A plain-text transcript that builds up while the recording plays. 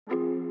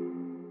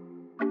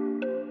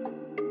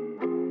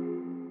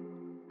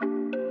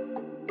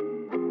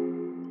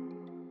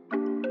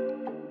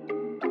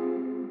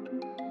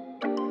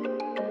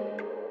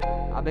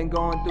I've been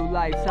going through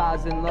life's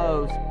highs and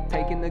lows,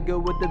 taking the good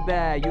with the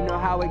bad, you know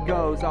how it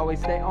goes. Always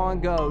stay on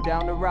go,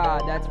 down the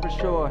ride, that's for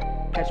sure.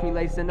 Catch me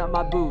lacing up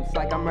my boots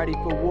like I'm ready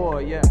for war,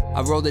 yeah.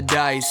 I roll the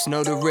dice,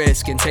 know the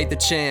risk and take the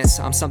chance.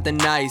 I'm something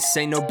nice,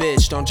 ain't no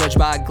bitch, don't judge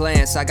by a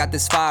glance. I got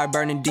this fire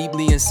burning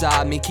deeply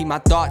inside me. Keep my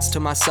thoughts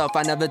to myself,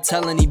 I never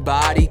tell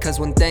anybody.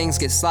 Cause when things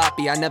get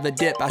sloppy, I never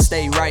dip, I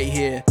stay right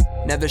here.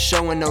 Never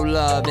showing no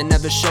love and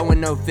never showing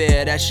no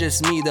fear, that's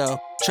just me though.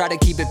 Try to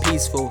keep it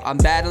peaceful, I'm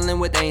battling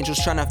with angels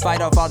trying to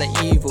fight off all the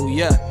evil,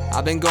 yeah.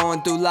 I've been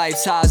going through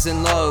life's highs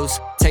and lows,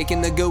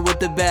 taking the good with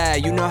the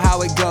bad, you know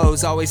how it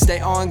goes. Always stay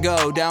on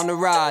go, down the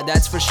ride,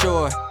 that's for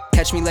sure.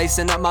 Catch me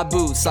lacing up my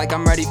boots like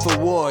I'm ready for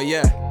war,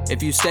 yeah.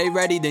 If you stay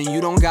ready, then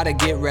you don't gotta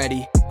get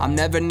ready. I'm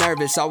never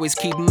nervous, always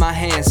keeping my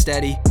hands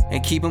steady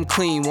and keep them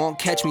clean, won't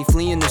catch me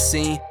fleeing the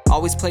scene.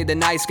 Always play the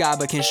nice guy,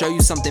 but can show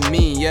you something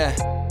mean, yeah.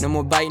 No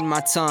more biting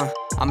my tongue,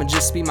 I'ma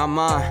just speak my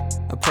mind.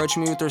 Approach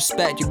me with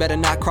respect, you better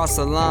not cross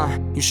the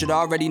line. You should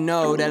already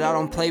know that I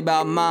don't play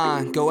about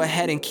mine. Go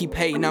ahead and keep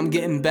hating, I'm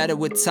getting better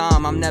with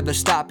time. I'm never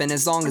stopping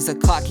as long as the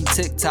clock keep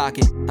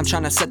tick-tocking. I'm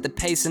trying to set the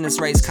pace in this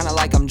race, kinda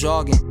like I'm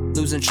jogging.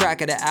 Losing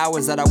track of the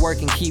hours that I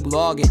work and keep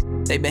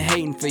logging. They've been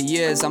hating for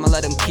years, I'ma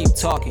let them keep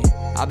talking.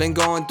 I've been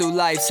going through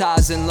life's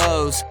highs and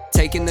lows,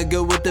 taking the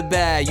good with the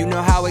bad, you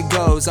know how it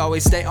goes.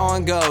 Always stay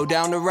on go,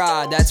 down the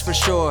ride, that's for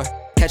sure.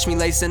 Catch me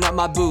lacing up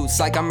my boots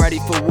like I'm ready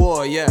for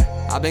war, yeah.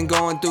 I've been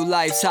going through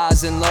life's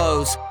highs and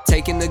lows,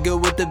 taking the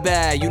good with the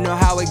bad, you know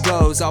how it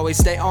goes. Always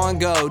stay on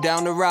go,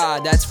 down the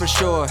ride, that's for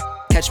sure.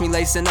 Catch me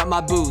lacing up my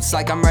boots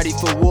like I'm ready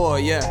for war,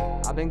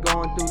 yeah. I've been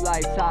going through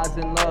life's highs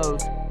and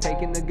lows,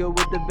 taking the good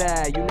with the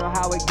bad, you know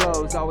how it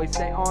goes. Always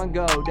stay on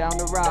go, down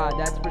the ride,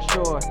 that's for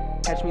sure.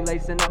 Catch me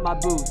lacing up my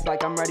boots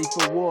like I'm ready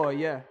for war,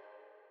 yeah.